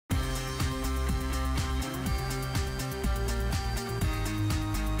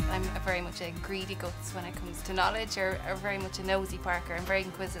very much a greedy guts when it comes to knowledge, or very much a nosy Parker. I'm very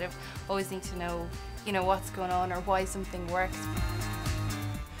inquisitive, always need to know, you know, what's going on or why something works.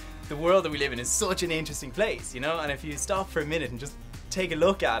 The world that we live in is such an interesting place, you know, and if you stop for a minute and just take a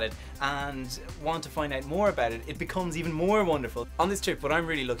look at it and want to find out more about it, it becomes even more wonderful. On this trip, what I'm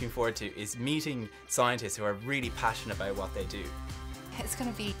really looking forward to is meeting scientists who are really passionate about what they do. It's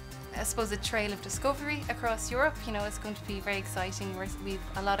going to be, I suppose, a trail of discovery across Europe. You know, it's going to be very exciting. We've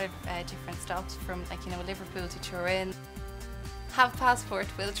a lot of different stops from, like, you know, Liverpool to Turin. Have passport,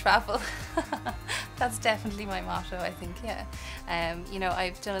 will travel. That's definitely my motto, I think, yeah. You know,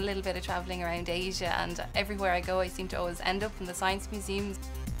 I've done a little bit of travelling around Asia, and everywhere I go I seem to always end up in the science museums.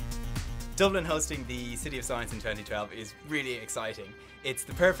 Dublin hosting the City of Science in 2012 is really exciting. It's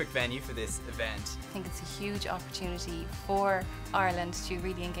the perfect venue for this event. I think it's a huge opportunity for Ireland to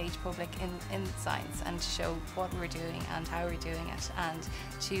really engage public in science and to show what we're doing and how we're doing it, and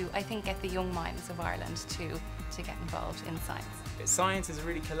to, I think, get the young minds of Ireland to get involved in science. Science is a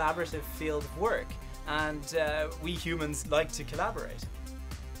really collaborative field of work, and we humans like to collaborate.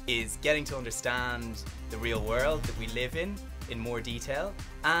 Is getting to understand the real world that we live in more detail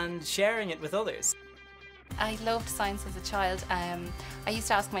and sharing it with others. I loved science as a child. I used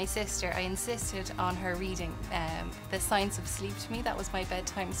to ask my sister, I insisted on her reading The Science of Sleep to me. That was my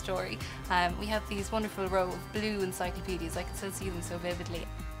bedtime story. We have these wonderful row of blue encyclopedias. I can still see them so vividly.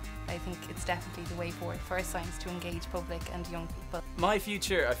 I think it's definitely the way forward for science to engage public and young people. My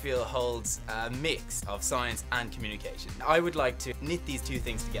future, I feel, holds a mix of science and communication. I would like to knit these two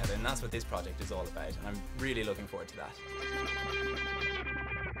things together, and that's what this project is all about, and I'm really looking forward to that.